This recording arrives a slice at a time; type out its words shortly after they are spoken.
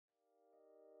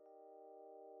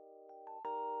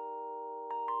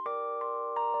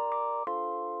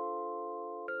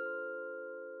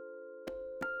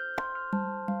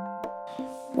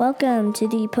Welcome to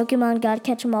the Pokemon God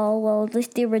Catch 'Em All, well, at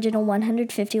least the original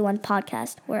 151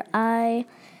 podcast, where I'm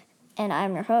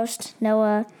your host,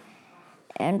 Noah,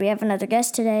 and we have another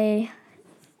guest today,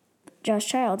 Josh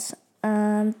Childs.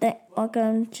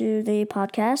 Welcome to the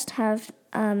podcast. Have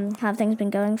things been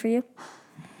going for you?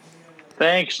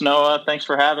 Thanks, Noah. Thanks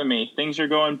for having me. Things are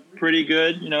going pretty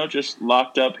good, just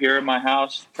locked up here at my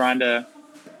house, trying to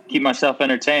keep myself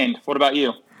entertained. What about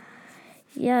you?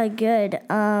 Yeah, good.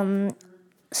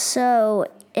 So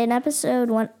in episode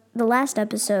one, the last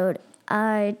episode,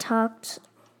 I talked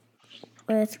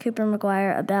with Cooper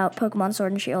McGuire about Pokemon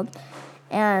Sword and Shield,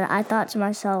 and I thought to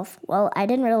myself, well, I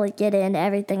didn't really get into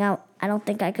everything. I don't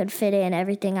think I could fit in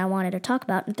everything I wanted to talk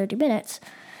about in 30 minutes,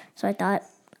 so I thought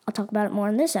I'll talk about it more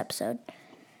in this episode.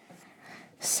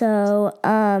 So,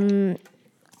 in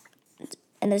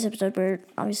this episode, we're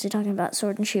obviously talking about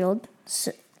Sword and Shield,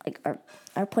 so, like our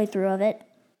playthrough of it,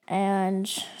 and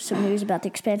some news about the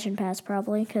expansion pass,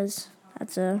 probably, because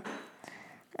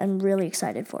I'm really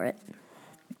excited for it.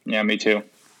 Yeah, me too.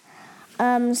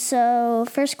 So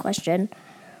first question,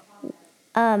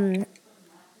 how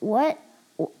was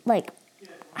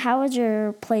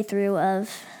your playthrough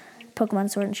of Pokemon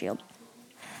Sword and Shield?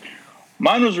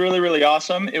 Mine was really, really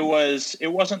awesome. It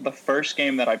wasn't the first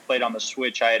game that I played on the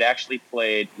Switch. I had actually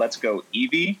played Let's Go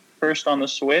Eevee first on the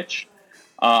Switch,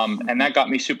 and that got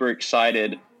me super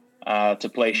excited to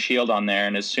play Shield on there.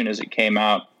 And as soon as it came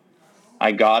out,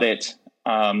 I got it.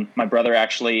 My brother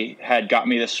actually had got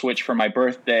me the Switch for my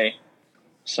birthday,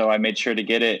 so I made sure to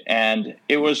get it. And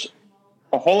it was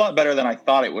a whole lot better than I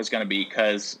thought it was going to be,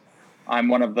 because I'm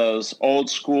one of those old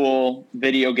school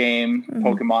video game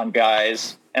Pokemon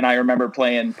guys. And I remember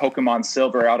playing Pokemon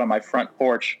Silver out on my front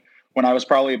porch when I was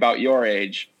probably about your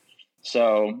age.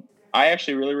 So I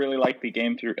actually really, really liked the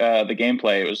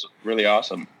gameplay. It was really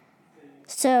awesome.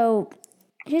 So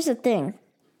here's the thing.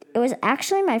 It was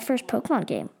actually my first Pokemon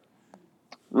game.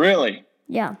 Really?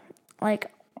 Yeah.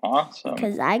 Awesome.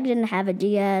 Because I didn't have a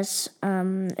DS,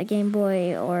 a Game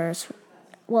Boy,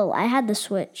 I had the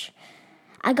Switch.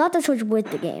 I got the Switch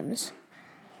with the games.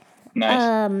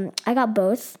 Nice. I got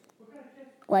both,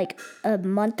 a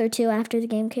month or two after the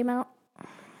game came out.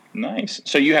 Nice.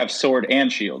 So you have Sword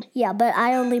and Shield. Yeah, but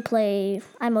I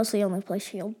mostly only play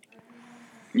Shield.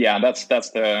 Yeah, that's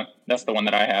the one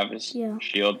that I have is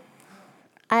Shield.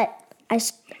 It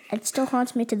still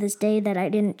haunts me to this day that I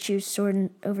didn't choose Sword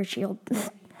over Shield.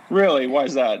 Really? Why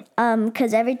is that?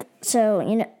 Because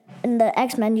in the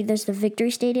X menu there's the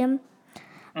Victory Stadium,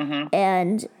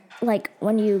 and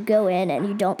when you go in and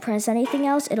you don't press anything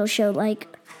else, it'll show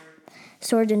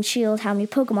Sword and Shield how many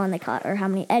Pokemon they caught, or how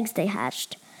many eggs they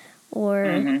hatched, or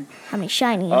how many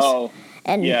shinies. Oh,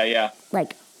 and yeah.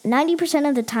 90%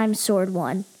 of the time, Sword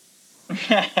won.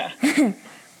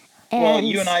 Well,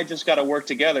 you and I just got to work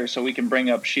together so we can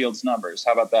bring up Shield's numbers.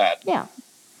 How about that? Yeah.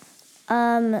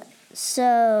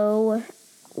 So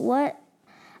what?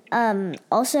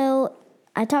 Also,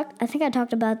 I think I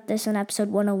talked about this in episode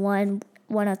 101,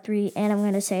 103, and I'm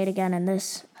going to say it again in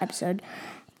this episode.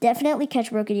 Definitely catch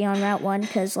Rookidee on Route 1,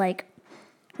 because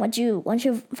once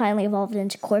you finally evolved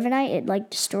into Corviknight, it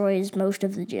destroys most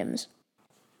of the gyms.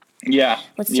 Yeah.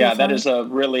 That is a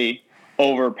really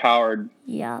overpowered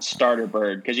starter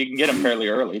bird, because you can get them fairly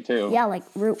early too. Yeah,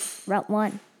 Route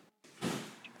 1.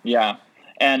 Yeah.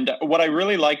 And what I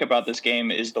really like about this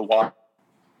game is the wild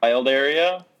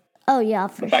area. Oh yeah,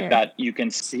 for sure. The fact that you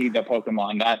can see the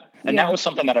Pokemon. That was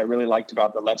something that I really liked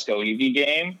about the Let's Go Eevee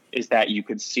game, is that you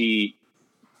could see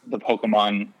the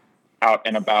Pokemon out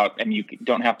and about, and you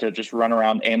don't have to just run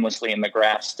around aimlessly in the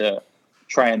grass to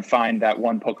try and find that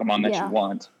one Pokemon that you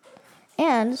want.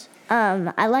 And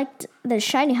I liked the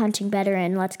shiny hunting better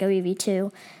in Let's Go Eevee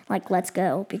too, Let's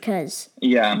Go, because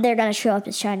they're gonna show up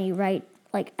as shiny right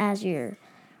as you're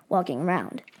walking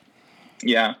around.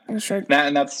 Yeah, that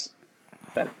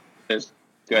is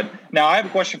good. Now I have a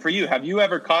question for you. Have you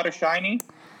ever caught a shiny?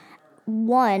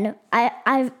 One, I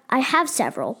have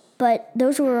several, but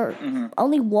those were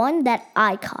only one that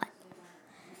I caught.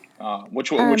 Which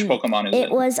Pokemon is it?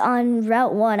 It was on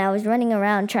Route 1. I was running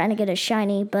around trying to get a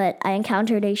shiny, but I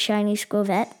encountered a shiny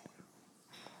Squavette.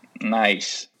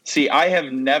 Nice. See, I have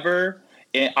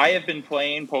been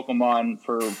playing Pokemon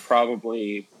for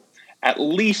probably at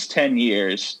least 10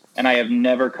 years, and I have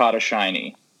never caught a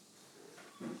shiny.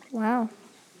 Wow.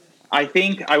 I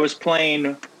think I was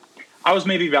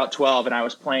maybe about 12, and I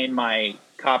was playing my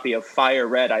copy of Fire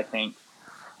Red, I think.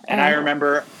 And I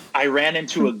remember I ran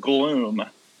into a Gloom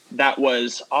that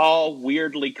was all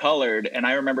weirdly colored, and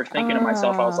I remember thinking to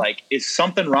myself, I was like, is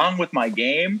something wrong with my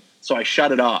game? So I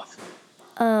shut it off.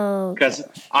 Oh, because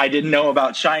gosh. I didn't know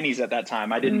about shinies at that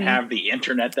time. I didn't have the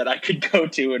internet that I could go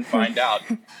to and find out.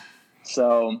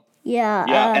 So Yeah,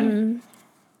 yeah, and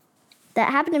that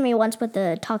happened to me once with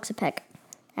the Toxapex,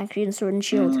 actually in Sword and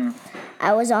Shield.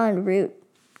 I was on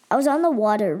the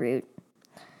water route,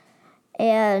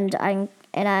 and I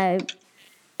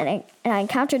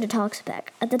encountered a Toxapex.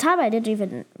 At the time, I didn't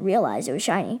even realize it was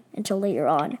shiny until later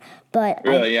on. But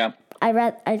really, yeah.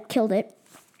 I killed it.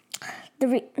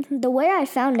 The way I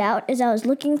found out is I was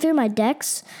looking through my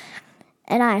decks,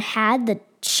 and I had the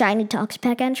shiny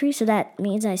Toxapex entry, so that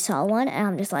means I saw one, and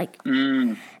I'm just like,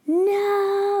 no.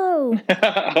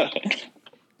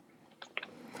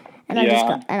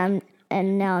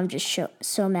 And now I'm just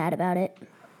so mad about it.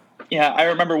 Yeah, I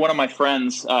remember one of my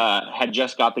friends had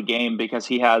just got the game because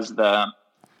he has the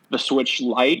Switch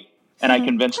Lite, and I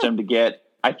convinced him to get.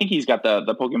 I think he's got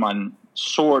the Pokemon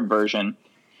Sword version,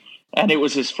 and it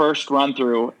was his first run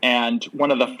through. And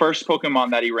one of the first Pokemon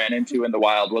that he ran into in the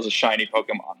wild was a shiny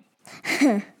Pokemon.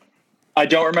 I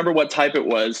don't remember what type it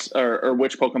was or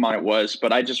which Pokemon it was,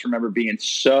 but I just remember being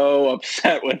so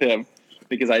upset with him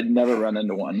because I'd never run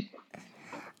into one.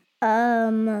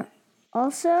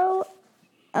 Also,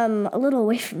 a little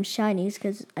away from shinies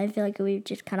because I feel like we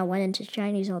just kind of went into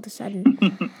shinies all of a sudden.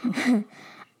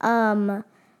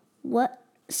 What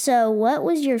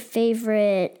was your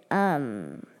favorite?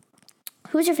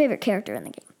 Who's your favorite character in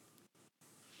the game?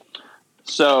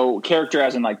 So, character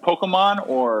as in like Pokemon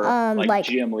or like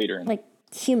GM leader? Like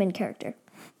human character.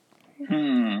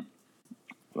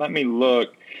 Let me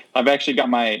look. I've actually got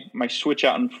my Switch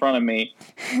out in front of me.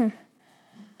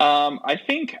 I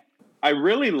think I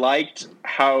really liked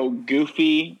how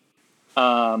goofy.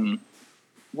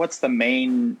 What's the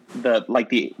main the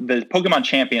Pokemon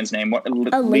champion's name? What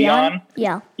Leon?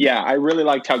 Yeah. Yeah, I really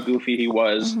liked how goofy he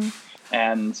was,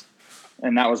 and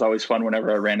that was always fun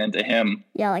whenever I ran into him.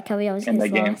 Yeah, like how he always in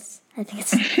gets the game. lost. I think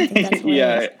that's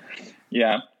hilarious.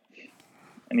 Yeah.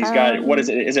 And he's got what is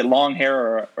it? Is it long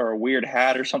hair or a weird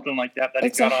hat or something like that?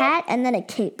 It's a hat and then a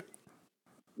cape.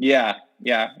 Yeah.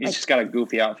 He's just got a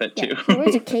goofy outfit too. He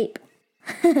wears a cape.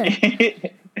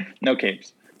 No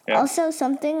capes. Yeah. Also,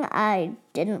 something I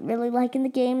didn't really like in the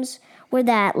games were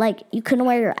that you couldn't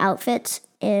wear your outfits.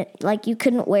 You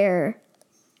couldn't wear.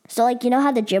 So you know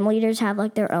how the gym leaders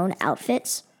have their own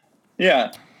outfits.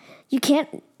 Yeah. You can't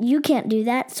do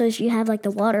that. So if you have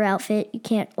the water outfit, you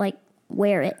can't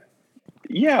wear it.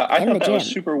 Yeah, I thought that was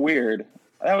super weird.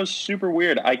 That was super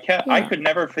weird. I could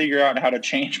never figure out how to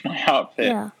change my outfit.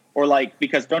 Yeah. Or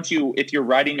because don't you, if you're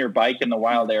riding your bike in the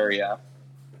wild area,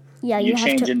 you have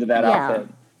change to, into that outfit.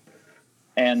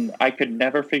 And I could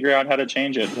never figure out how to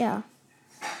change it. Yeah.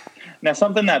 Now,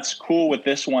 something that's cool with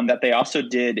this one that they also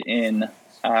did in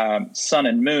Sun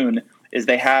and Moon is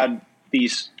they had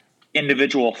these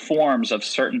individual forms of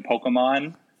certain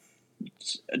Pokemon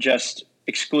just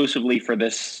exclusively for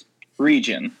this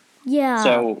region. Yeah.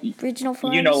 So regional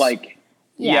forms. The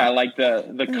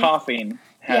coughing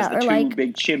has the two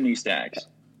big chimney stacks.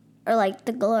 Or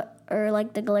the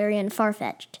Galarian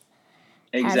Farfetch'd.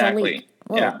 Exactly.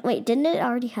 Well, wait, didn't it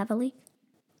already have a leak?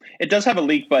 It does have a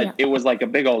leak, but it was like a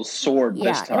big old sword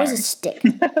this time. Yeah, it was a stick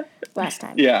last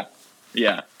time. Yeah.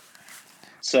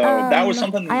 So that was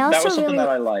something. That was something that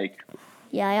I like.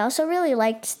 Yeah, I also really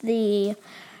liked the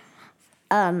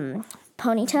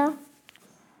Ponyta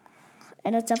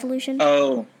and its evolution.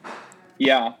 Oh,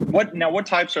 yeah. What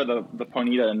types are the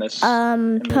Ponyta in this?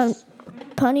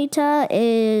 Ponyta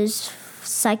is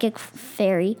Psychic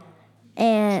Fairy.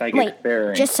 And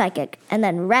Fairy. Just Psychic, and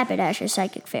then Rapidash is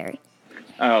Psychic Fairy.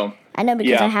 Oh, I know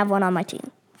because I have one on my team.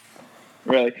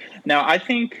 Really? Now I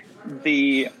think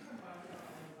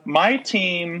my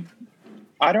team.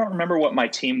 I don't remember what my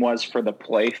team was for the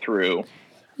playthrough.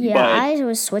 Yeah, I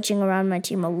was switching around my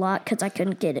team a lot because I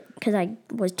couldn't get it because I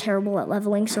was terrible at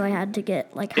leveling, so I had to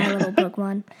get high level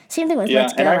Pokemon. Same thing with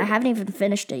Let's Go. I haven't even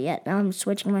finished it yet. Now I'm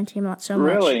switching my team out so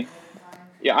much. Really?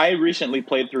 Yeah, I recently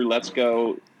played through Let's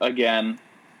Go again,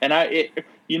 and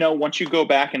once you go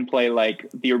back and play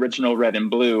the original Red and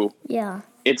Blue,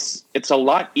 it's a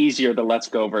lot easier. The Let's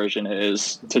Go version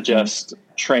is to just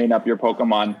train up your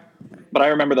Pokemon. But I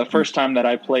remember the first time that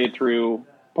I played through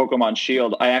Pokemon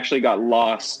Shield, I actually got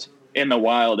lost in the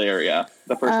wild area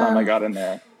the first time I got in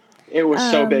there. It was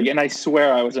so big, and I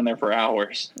swear I was in there for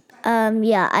hours.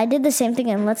 Yeah, I did the same thing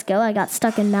in Let's Go. I got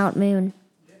stuck in Mount Moon.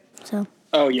 So.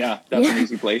 Oh yeah, that's an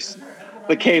easy place.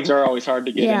 The caves are always hard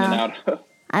to get in and out of.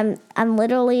 I'm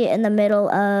literally in the middle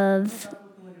of.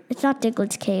 It's not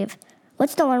Diglett's Cave.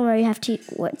 What's the one where you have to?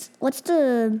 What's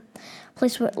the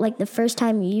place where the first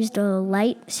time you used a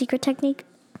light secret technique?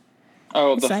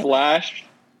 Oh, the flash.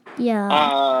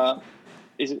 Yeah.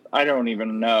 is it, I don't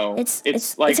even know. It's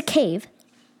like it's a cave.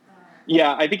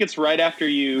 Yeah, I think it's right after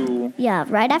you. Yeah,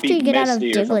 right after you get out of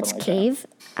Misty or something Diglett's like cave,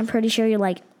 I'm pretty sure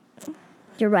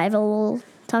your rival will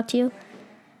talk to you.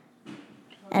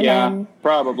 And then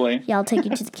probably. I'll take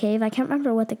you to the cave. I can't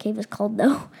remember what the cave is called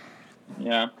though.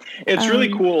 Yeah, it's really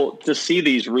cool to see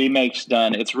these remakes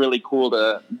done. It's really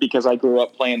cool because I grew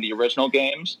up playing the original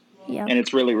games, and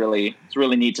it's really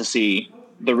neat to see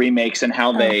the remakes and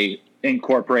how they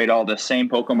incorporate all the same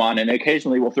Pokemon, and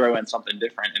occasionally we'll throw in something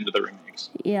different into the remakes.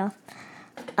 Yeah.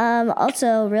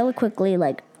 Also, really quickly,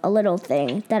 like a little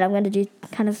thing that I'm going to do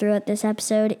kind of throughout this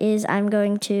episode is I'm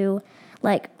going to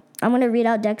read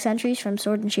out dex entries from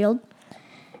Sword and Shield,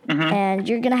 and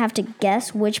you're going to have to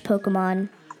guess which Pokemon.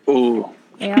 Ooh.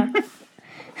 They are.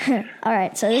 All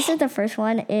right, so this is the first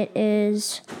one.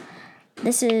 This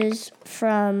is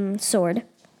from Sword.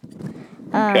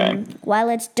 Okay. While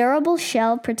its durable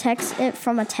shell protects it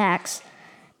from attacks,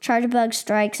 Chargebug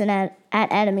strikes at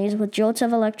enemies with jolts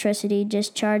of electricity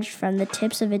discharged from the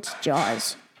tips of its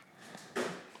jaws.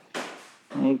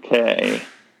 Okay.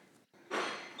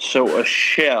 So a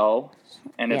shell,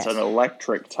 and it's an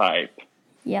electric type.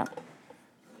 Yeah.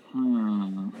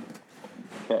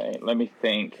 Okay, let me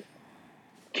think.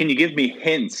 Can you give me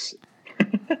hints?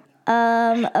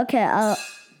 Okay,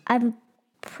 I'm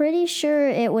pretty sure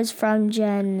it was from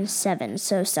Gen 7,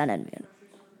 so Sun and Moon.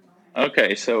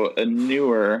 Okay, so a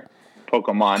newer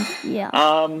Pokemon. Yeah.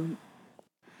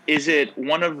 Is it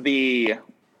one of the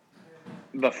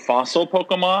fossil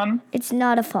Pokemon? It's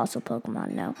not a fossil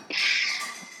Pokemon, no.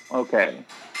 Okay.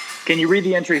 Can you read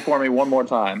the entry for me one more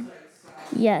time?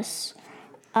 Yes.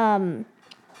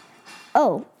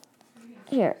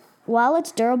 Here. While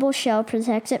its durable shell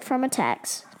protects it from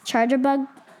attacks, Chargebug...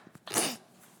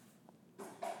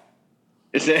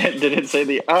 Did it say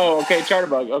the... Oh, okay,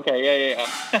 Chargebug. Okay, yeah.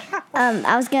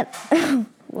 I was gonna...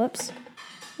 Whoops.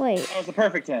 Wait. That was the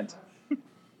perfect hint.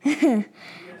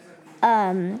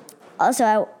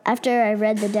 Also, after I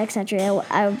read the dex entry,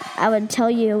 I would tell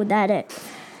you that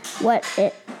what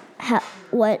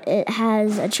it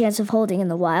has a chance of holding in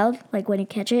the wild. Like when you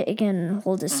catch it, it can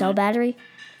hold a cell battery.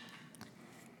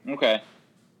 Okay.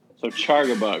 So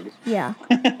Chargebug. Yeah.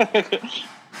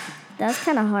 That's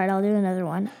kind of hard. I'll do another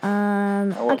one.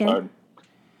 Okay. Hard.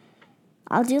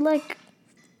 I'll do let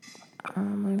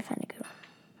me find a good one.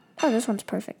 Oh, this one's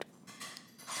perfect.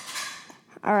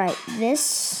 All right,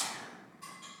 this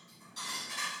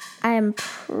I am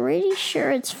pretty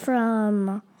sure it's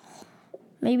from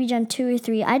maybe Gen 2 or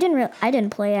 3. I didn't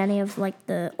play any of like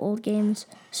the old games,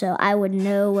 so I would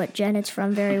know what gen it's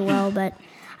from very well, but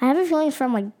I have a feeling it's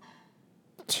from like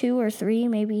 2 or 3,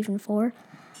 maybe even 4.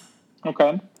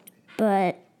 Okay.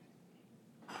 But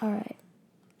all right.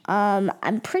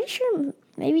 I'm pretty sure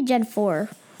maybe Gen 4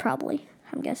 probably.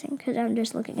 I'm guessing cuz I'm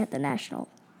just looking at the national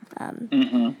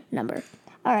number.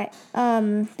 All right.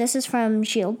 This is from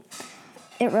Shield.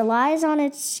 It relies on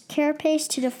its carapace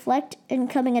to deflect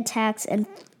incoming attacks and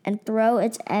throw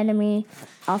its enemy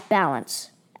off balance.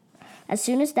 As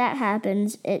soon as that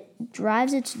happens, it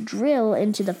drives its drill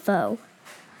into the foe.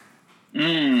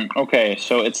 Okay,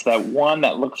 so it's that one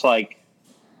that looks like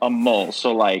a mole.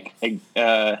 So like it's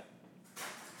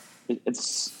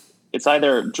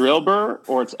either Drillbur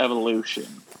or it's Evolution.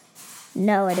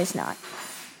 No, it is not.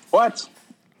 What?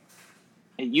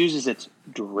 It uses its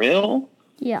drill?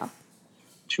 Yeah.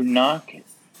 To knock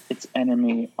its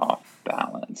enemy off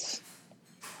balance.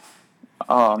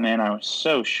 Oh man, I was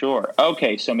so sure.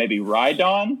 Okay, so maybe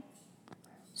Rhydon?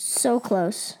 So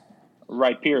close.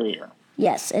 Rhyperior.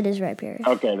 Yes, it is Rhyperior.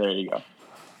 Okay, there you go.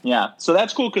 Yeah, so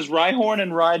that's cool because Rhyhorn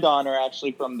and Rhydon are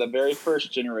actually from the very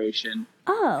first generation.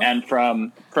 Oh. And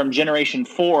from Generation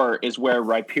 4 is where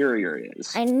Rhyperior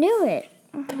is. I knew it.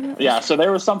 Yeah, so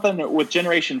there was something with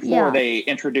Generation 4, they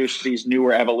introduced these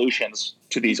newer evolutions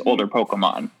to these older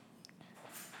Pokemon.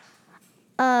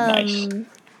 Nice.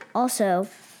 Also,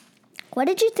 what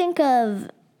did you think of,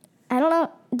 I don't know,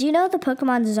 do you know the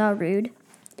Pokemon Zarude?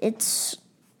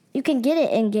 You can get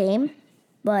it in-game,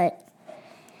 but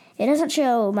it doesn't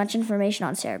show much information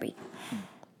on Cerebi.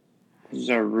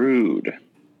 Zarude.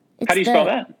 How do you spell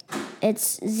that?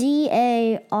 It's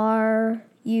Zarude.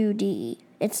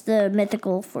 It's the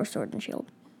mythical for Sword and Shield.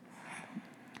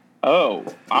 Oh,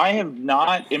 I have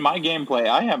not, in my gameplay,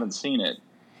 I haven't seen it.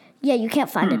 Yeah, you can't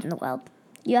find it in the wild.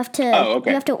 You have to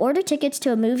you have to order tickets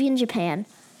to a movie in Japan,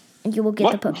 and you will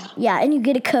get the Pokemon. Yeah, and you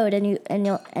get a code,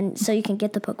 and so you can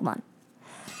get the Pokemon.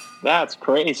 That's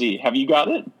crazy. Have you got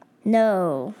it?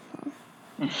 No,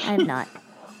 I have not.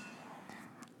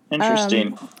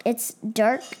 Interesting. It's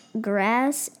dark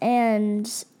grass,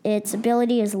 and its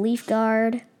ability is Leaf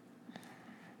Guard.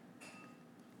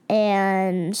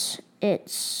 and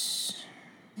it's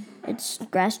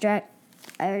grass dark.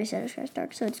 I already said it's grass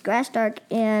dark, so it's grass dark,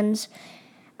 and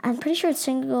I'm pretty sure its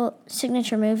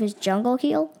signature move is jungle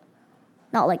heal,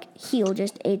 not like heal,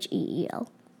 just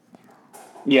HEEL.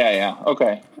 Yeah.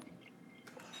 Okay.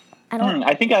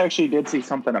 I think I actually did see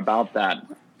something about that.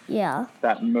 Yeah.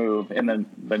 That move in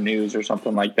the news or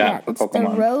something like that for it's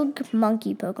Pokemon. the rogue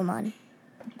monkey Pokemon.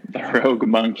 The rogue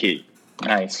monkey.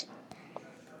 Nice.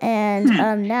 And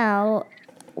now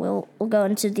we'll go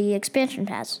into the expansion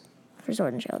pass for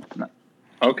Sword and Shield.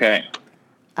 Okay.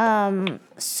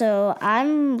 So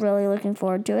I'm really looking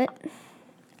forward to it.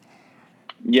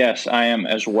 Yes, I am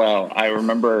as well. I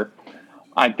remember,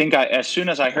 as soon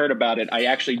as I heard about it, I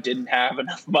actually didn't have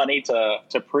enough money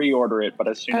to pre-order it, but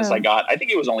as soon as I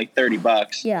think it was only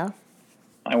 $30. Yeah.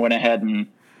 I went ahead and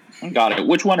got it.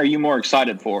 Which one are you more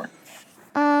excited for?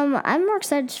 I'm more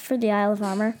excited for the Isle of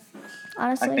Armor,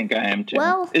 honestly. I think I am too.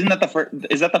 Well, is that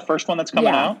the first one that's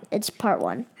coming out? Yeah, it's part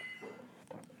 1.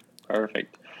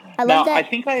 Perfect. I love that.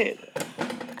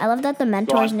 I love that the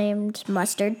mentor's named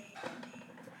Mustard.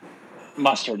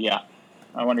 Mustard, yeah.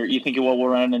 I wonder, you think we'll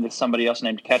run into somebody else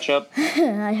named Ketchup?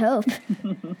 I hope.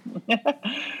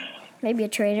 Maybe a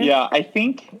trader. Yeah, I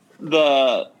think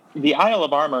the Isle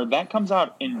of Armor, that comes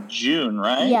out in June,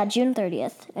 right? Yeah, June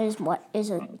 30th is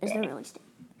the release date,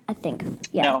 I think.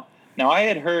 Yeah. Now I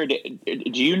had heard,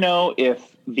 do you know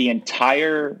if the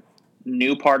entire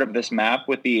new part of this map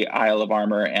with the Isle of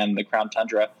Armor and the Crown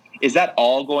Tundra, is that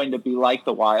all going to be like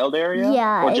the wild area?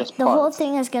 Yeah, or just the whole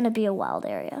thing is going to be a wild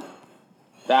area.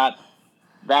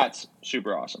 That's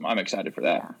super awesome. I'm excited for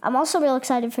that. Yeah. I'm also real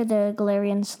excited for the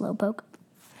Galarian Slowpoke.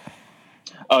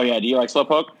 Oh yeah, do you like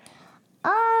Slowpoke?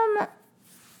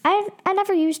 I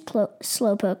never used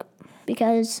Slowpoke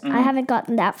because I haven't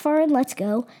gotten that far in Let's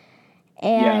Go,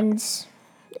 and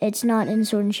it's not in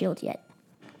Sword and Shield yet.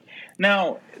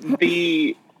 Now,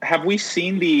 have we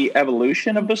seen the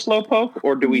evolution of the Slowpoke,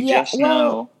 or do we just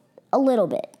know a little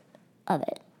bit of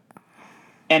it?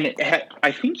 And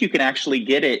I think you can actually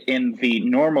get it in the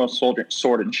normal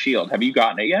Sword and Shield. Have you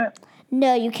gotten it yet?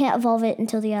 No, you can't evolve it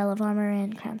until the Isle of Armor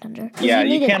and Crown Tundra. Yeah,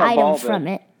 you need can't an item evolve from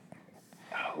it.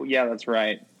 Oh, yeah, that's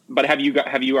right. But have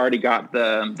you already got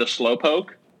the Slowpoke?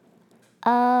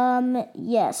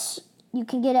 Yes. You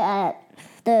can get it at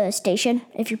the station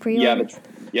if you pre-order.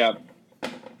 Yeah.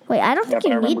 Wait, I don't think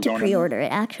you need to pre-order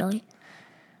it, actually.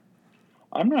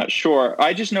 I'm not sure.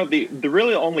 I just know the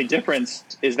really only difference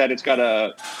is that it's got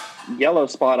a yellow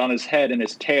spot on his head and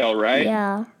his tail, right?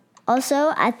 Yeah.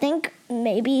 Also, I think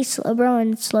maybe Slowbro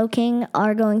and Slowking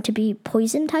are going to be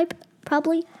poison type,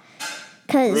 probably.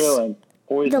 Because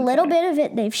the little bit of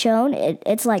it they've shown,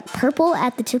 it's like purple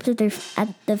at the tips of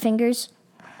the fingers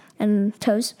and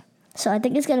toes. So I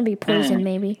think it's going to be poison,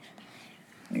 maybe.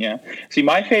 Yeah. See,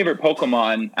 my favorite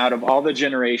Pokemon out of all the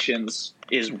generations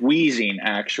is Weezing,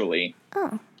 actually.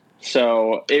 Oh.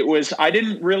 So I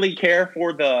didn't really care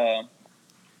for the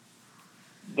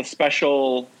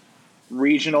special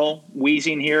regional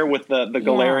Weezing here with the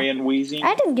Galarian Weezing.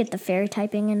 I didn't get the fairy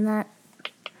typing in that.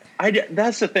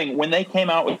 That's the thing. When they came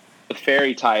out with the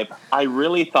fairy type, I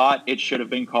really thought it should have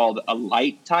been called a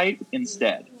light type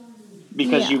instead.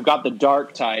 Because you've got the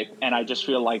dark type, and I just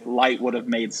feel like light would have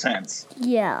made sense.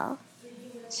 Yeah.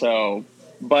 So,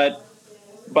 but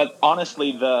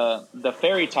honestly, the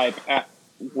fairy type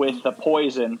with the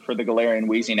poison for the Galarian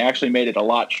Weezing actually made it a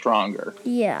lot stronger.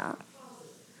 Yeah.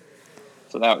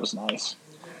 So that was nice.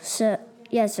 So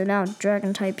now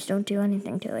dragon types don't do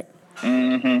anything to it.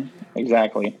 Mm-hmm.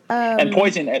 Exactly. And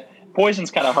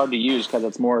poison's kind of hard to use because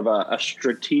it's more of a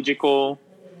strategical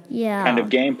kind of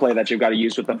gameplay that you've got to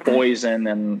use with the poison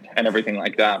and everything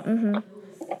like that. Mm-hmm.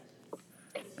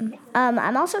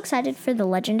 I'm also excited for the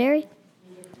legendaries.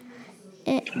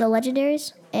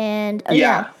 And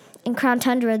in Crown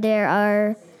Tundra there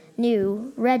are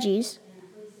new Reggies.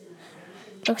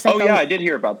 Looks like I did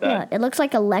hear about that. Yeah, it looks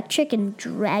like electric and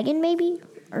dragon, maybe,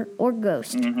 or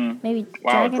ghost. Mm-hmm. Maybe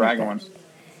dragon one.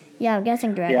 Yeah, I'm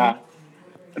guessing dragon. Yeah,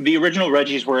 the original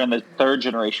Reggies were in the 3rd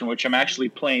generation, which I'm actually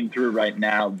playing through right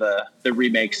now. The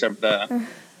remakes of the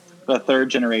 3rd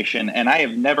generation, and I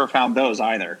have never found those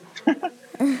either.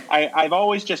 I've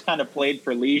always just kind of played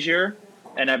for leisure,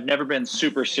 and I've never been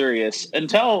super serious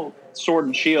until Sword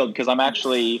and Shield, because I'm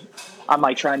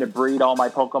like trying to breed all my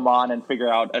Pokemon and figure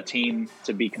out a team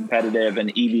to be competitive and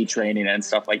EV training and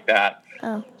stuff like that.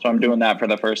 Oh. So I'm doing that for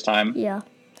the first time. Yeah.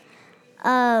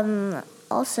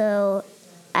 Also,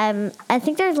 I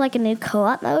think there's like a new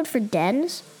co-op mode for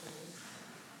dens.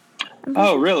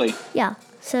 Oh, really? Yeah.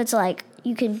 So it's like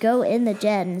you can go in the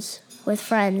dens with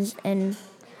friends, and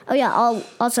all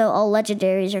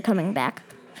legendaries are coming back.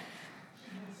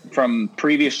 from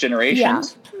previous Yeah,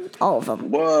 generations? all of them.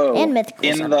 Whoa. And mythical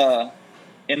In stuff.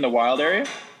 the wild area?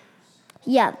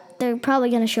 Yeah, they're probably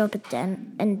going to show up at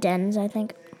in dens, I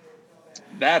think.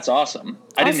 That's awesome.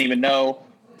 I didn't even know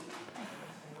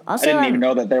Also,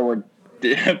 that there were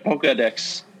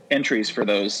Pokédex entries for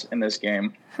those in this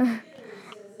game.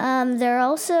 there are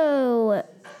also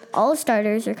all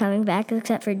starters are coming back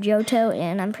except for Johto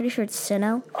and I'm pretty sure it's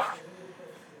Sinnoh.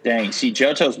 Dang, see,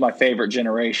 Johto's my favorite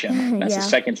generation. That's the Yeah.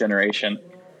 second generation.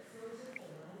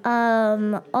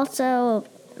 Also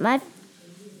I'm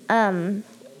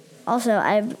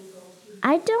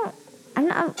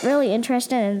not really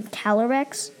interested in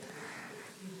Calyrex.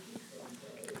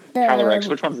 Calyrex,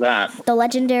 which one's that? The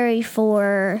legendary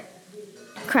for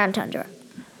Crown Tundra.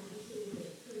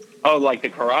 Oh, like the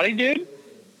karate dude?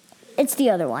 It's the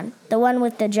other one. The one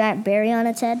with the giant berry on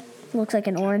its head. Looks like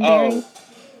an orange berry.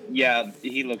 Yeah,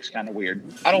 he looks kind of weird.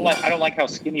 I don't like how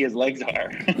skinny his legs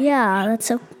are. Yeah, that's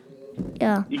so.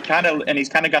 Yeah. He's kind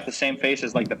of got the same face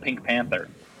as like the Pink Panther.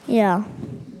 Yeah.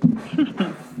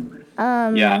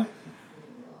 Yeah.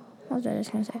 What was I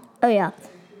just gonna say? Oh yeah,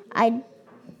 I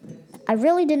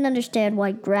really didn't understand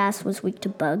why grass was weak to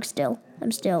bugs. Still,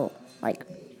 I'm still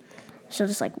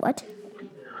just like what?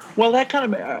 Well, that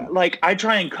kind of I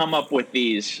try and come up with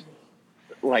these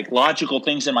like logical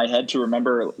things in my head to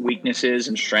remember weaknesses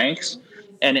and strengths.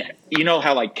 And you know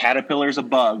how like caterpillar's a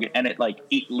bug and it like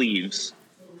eat leaves.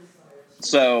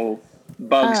 So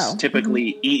bugs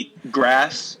typically eat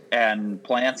grass and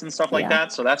plants and stuff like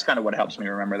that. So that's kind of what helps me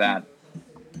remember that.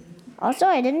 Also,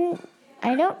 I don't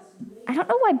know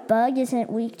why bug isn't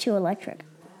weak to electric.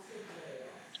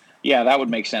 Yeah, that would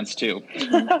make sense too.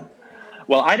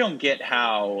 Well, I don't get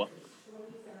how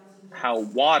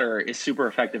water is super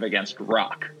effective against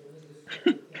rock.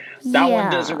 That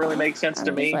one doesn't really make sense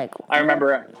to me. I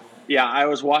remember, I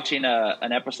was watching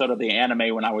an episode of the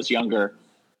anime when I was younger,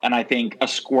 and I think a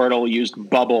Squirtle used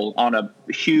bubble on a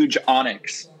huge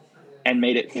onyx and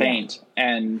made it faint.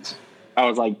 And I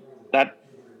was like,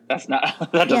 that's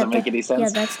not that doesn't make any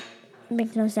sense. Yeah, that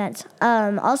makes no sense.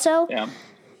 Also,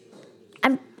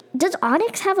 does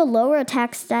Onyx have a lower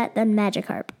attack stat than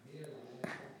Magikarp?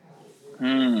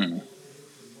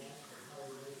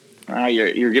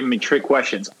 You're giving me trick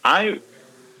questions.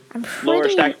 Lower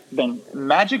stack than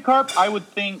Magikarp? I would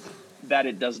think that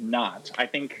it does not. I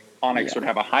think Onyx would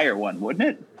have a higher one, wouldn't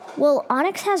it? Well,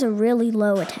 Onyx has a really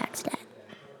low attack stat.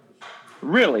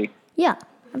 Really? Yeah,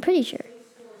 I'm pretty sure.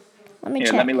 Let me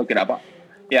check. Let me look it up.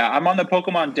 Yeah, I'm on the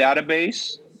Pokemon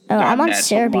database. Oh, I'm on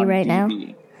Cerebi right now.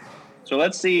 So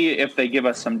let's see if they give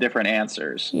us some different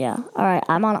answers. Yeah. All right,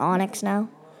 I'm on Onyx now.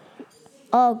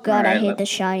 Oh God, I hate the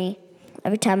shiny.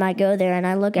 Every time I go there and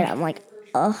I look at it, I'm like,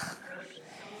 ugh.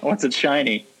 What's it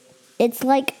shiny? It's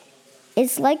like a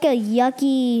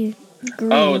yucky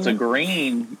green. Oh, it's a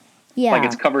green. Yeah. Like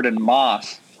it's covered in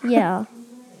moss. Yeah.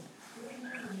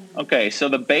 Okay, so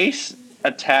the base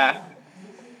attack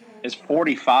is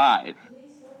 45.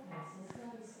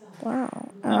 Wow.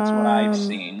 That's what I've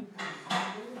seen.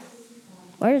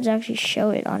 Where does it actually show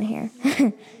it on here?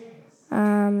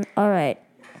 All right.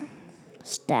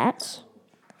 Stats.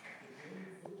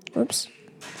 Oops.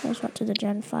 I just went to the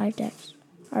Gen 5 decks.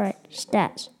 All right.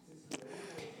 Stats.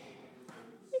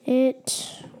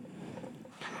 It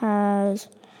has...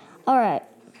 All right.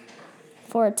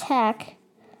 For attack...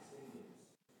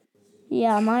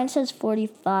 Yeah, mine says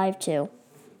 45 too.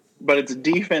 But its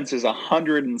defense is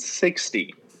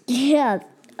 160. Yeah,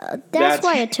 that's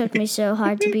why it took me so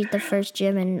hard to beat the first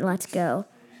gym in Let's Go.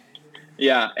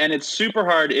 Yeah, and it's super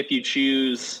hard if you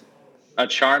choose a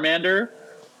Charmander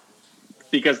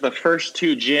because the first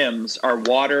two gyms are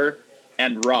water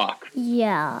and rock.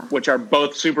 Yeah. Which are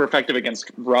both super effective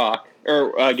against rock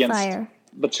or against fire.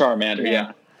 The Charmander,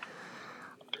 yeah.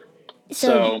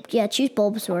 So choose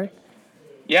Bulbasaur.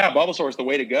 Yeah, Bulbasaur is the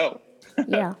way to go.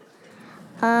 Yeah.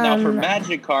 Now for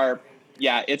Magikarp,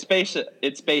 its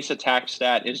base attack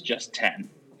stat is just 10.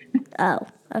 Oh,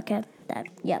 okay. That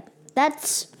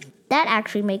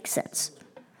actually makes sense.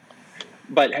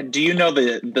 But do you know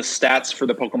the stats for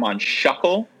the Pokemon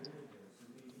Shuckle?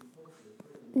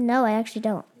 No, I actually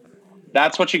don't.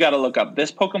 That's what you got to look up.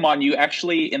 This Pokemon, you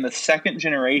actually, in the second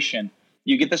generation,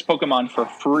 you get this Pokemon for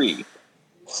free.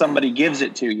 Somebody gives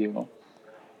it to you.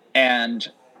 And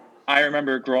I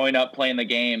remember growing up playing the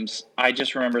games, I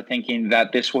just remember thinking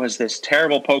that this was this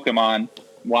terrible Pokemon.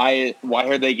 Why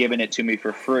are they giving it to me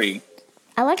for free?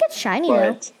 I like it shiny,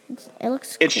 though. It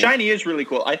looks cool. Its shiny is really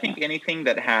cool. I think anything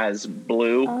that has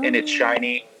blue in its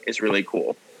shiny is really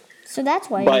cool. So that's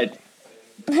why. But,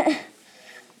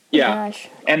 yeah. Gosh.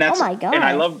 And that's, oh, my God. And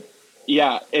I love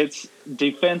Yeah, its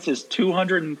defense is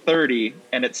 230,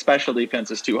 and its special defense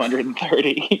is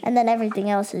 230. And then everything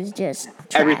else is just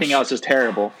trash. Everything else is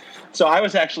terrible. So I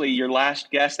was actually your last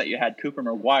guest that you had, Cooper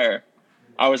McGuire.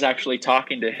 I was actually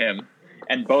talking to him,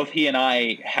 and both he and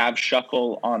I have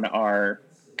Shuckle on our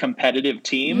competitive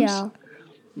teams. Yeah.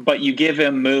 But you give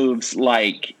him moves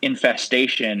like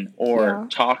Infestation or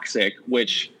Toxic,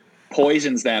 which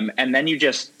poisons them, and then you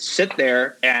just sit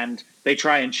there and they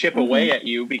try and chip away at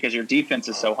you because your defense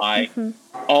is so high,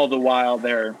 all the while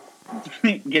they're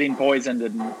getting poisoned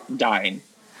and dying.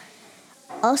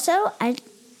 Also, I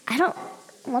don't.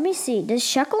 Let me see. Does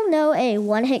Shuckle know a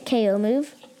one-hit KO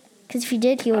move? Because if he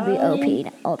did, he would be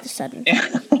OP all of a sudden.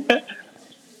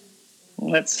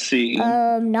 Let's see.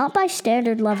 Not by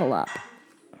standard level up.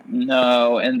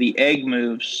 No, and the egg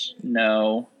moves,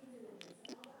 no.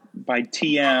 By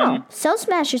TM. Oh, Cell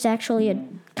Smash is actually a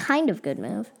kind of good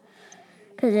move.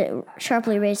 Because it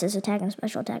sharply raises attack and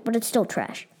special attack, but it's still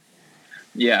trash.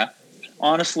 Yeah.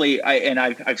 Honestly,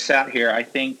 I've sat here, I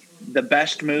think the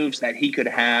best moves that he could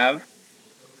have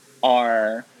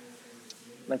are,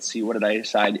 let's see, what did I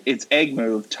decide? It's egg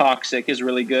move. Toxic is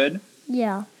really good.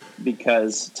 Yeah.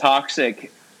 Because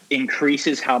Toxic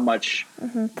increases how much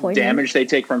damage they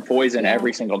take from poison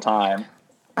every single time.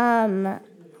 What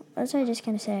was I just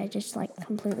going to say? I just,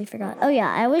 completely forgot. Oh,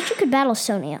 yeah. I wish you could battle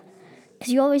Sonia.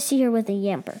 Because you always see her with a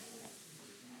Yamper.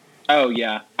 Oh,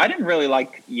 yeah. I didn't really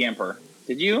like Yamper.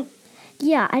 Did you?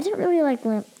 Yeah, I didn't really like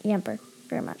Yamper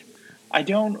very much. I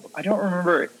don't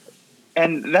remember it.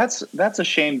 And that's a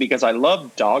shame because I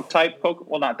love dog type Pokemon.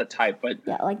 Well, not the type, but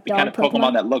the kind of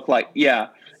Pokemon that look like,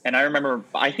 And I remember,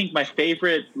 I think my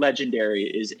favorite legendary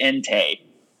is Entei.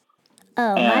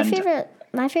 Oh,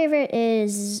 my favorite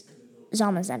is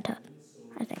Zamazenta,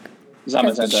 I think. Zamazenta.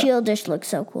 Because the shield just looks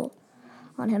so cool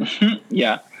on him.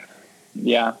 Yeah.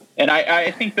 And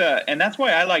I think and that's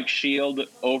why I like Shield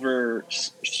over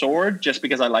Sword, just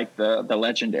because I like the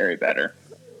legendary better.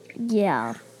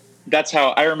 Yeah. That's how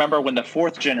I remember when the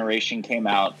 4th generation came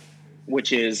out,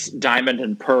 which is Diamond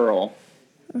and Pearl.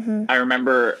 I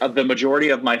remember the majority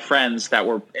of my friends that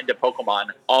were into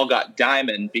Pokemon all got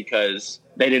Diamond because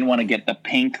they didn't want to get the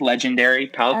pink legendary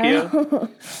Palkia. Oh.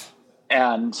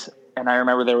 And I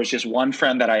remember there was just one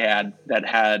friend that I had that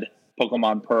had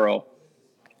Pokemon Pearl.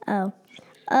 Oh.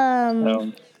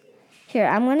 Here,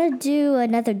 I'm going to do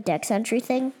another Dex entry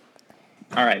thing.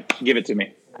 All right, give it to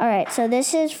me. All right, so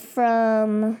this is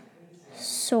from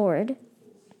Sword.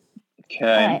 Okay.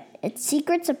 All right, it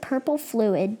secrets a purple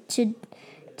fluid to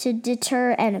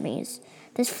deter enemies.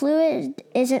 This fluid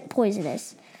isn't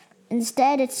poisonous.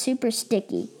 Instead, it's super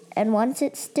sticky, and once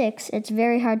it sticks, it's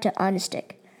very hard to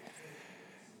unstick.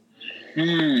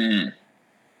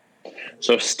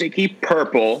 So sticky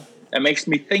purple. That makes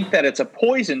me think that it's a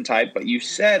poison type, but you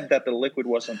said that the liquid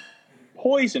wasn't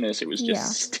poisonous. It was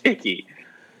just sticky.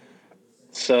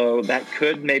 So that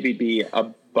could maybe be a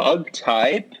bug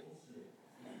type.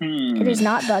 It is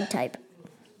not bug type.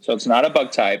 So it's not a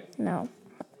bug type. No.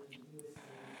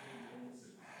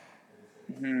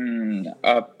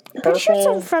 A purple. Pretty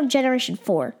sure it's from Generation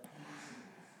 4.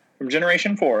 From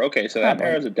Generation 4. Okay, so that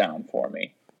narrows it down for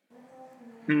me.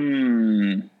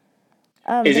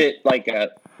 Is it like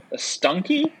a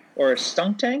Stunky or a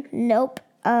Stunk Tank? Nope.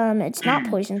 It's not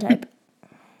poison type.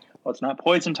 Well, it's not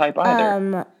poison type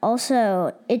either.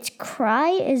 Also, its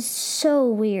cry is so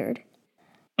weird.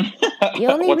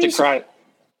 What's it cry?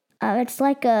 It's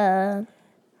like a...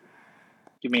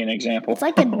 Give me an example. It's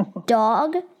like a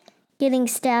dog getting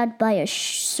stabbed by a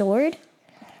sword.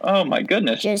 Oh my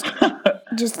goodness.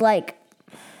 Just like...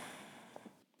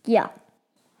 Yeah.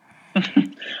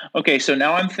 Okay, so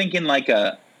now I'm thinking like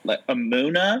a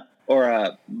Muna or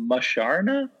a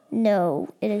Musharna?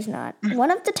 No, it is not. One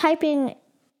of the typings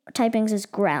is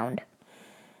ground.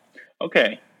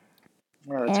 Okay.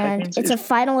 And it's a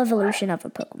final evolution of a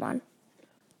Pokemon.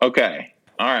 Okay.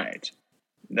 All right.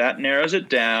 That narrows it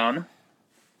down.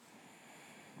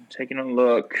 I'm taking a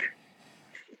look.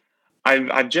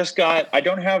 I've just got, I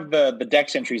don't have the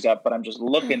Dex entries up, but I'm just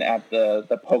looking at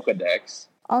the Pokedex.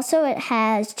 Also, it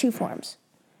has 2 forms.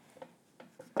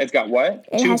 It's got what?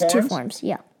 It has 2 forms,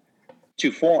 yeah. 2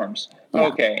 forms. Yeah.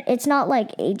 Okay. It's not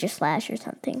like Aegislash or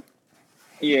something.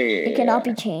 Yeah. It cannot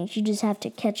be changed. You just have to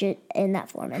catch it in that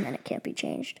form, and then it can't be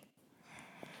changed.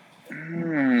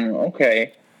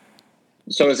 Okay.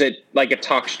 So is it like a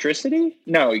Toxtricity?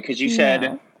 No, because you said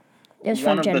it was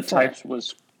one from of Gen the 4. types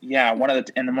was one of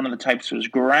the types was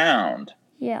ground.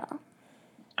 Yeah.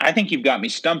 I think you've got me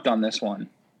stumped on this one.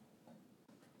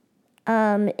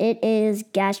 It is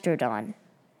Gastrodon.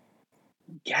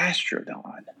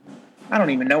 Gastrodon. I don't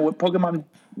even know what Pokemon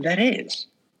that is.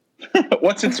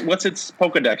 What's its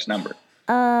Pokedex number?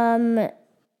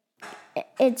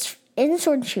 It's in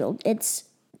Sword and Shield. It's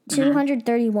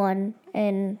 231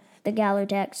 in the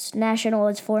Galar-Dex. National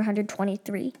is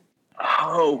 423.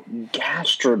 Oh,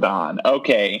 Gastrodon.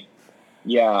 Okay.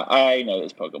 Yeah, I know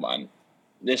this Pokemon.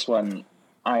 This one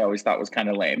I always thought was kind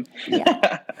of lame.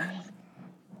 Yeah.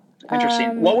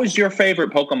 Interesting. What was your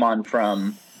favorite Pokemon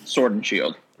from Sword and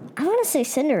Shield? I want to say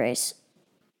Cinderace.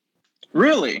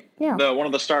 Really? Yeah. One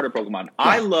of the starter Pokemon.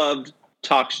 I loved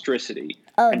Toxtricity.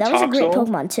 Oh, and that was a great Toxel.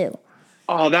 Pokemon too.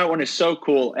 Oh, that one is so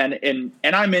cool. And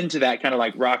I'm into that kind of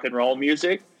like rock and roll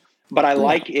music, but I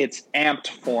like its amped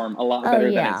form a lot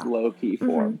better than its low key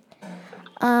form.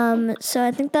 So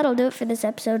I think that'll do it for this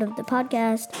episode of the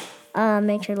podcast.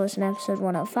 Make sure to listen to episode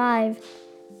 105.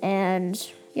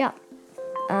 And yeah.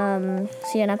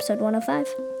 See you in episode 105.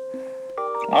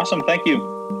 Awesome. Thank you.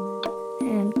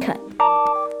 And cut.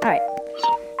 All right.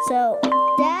 So,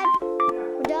 Dad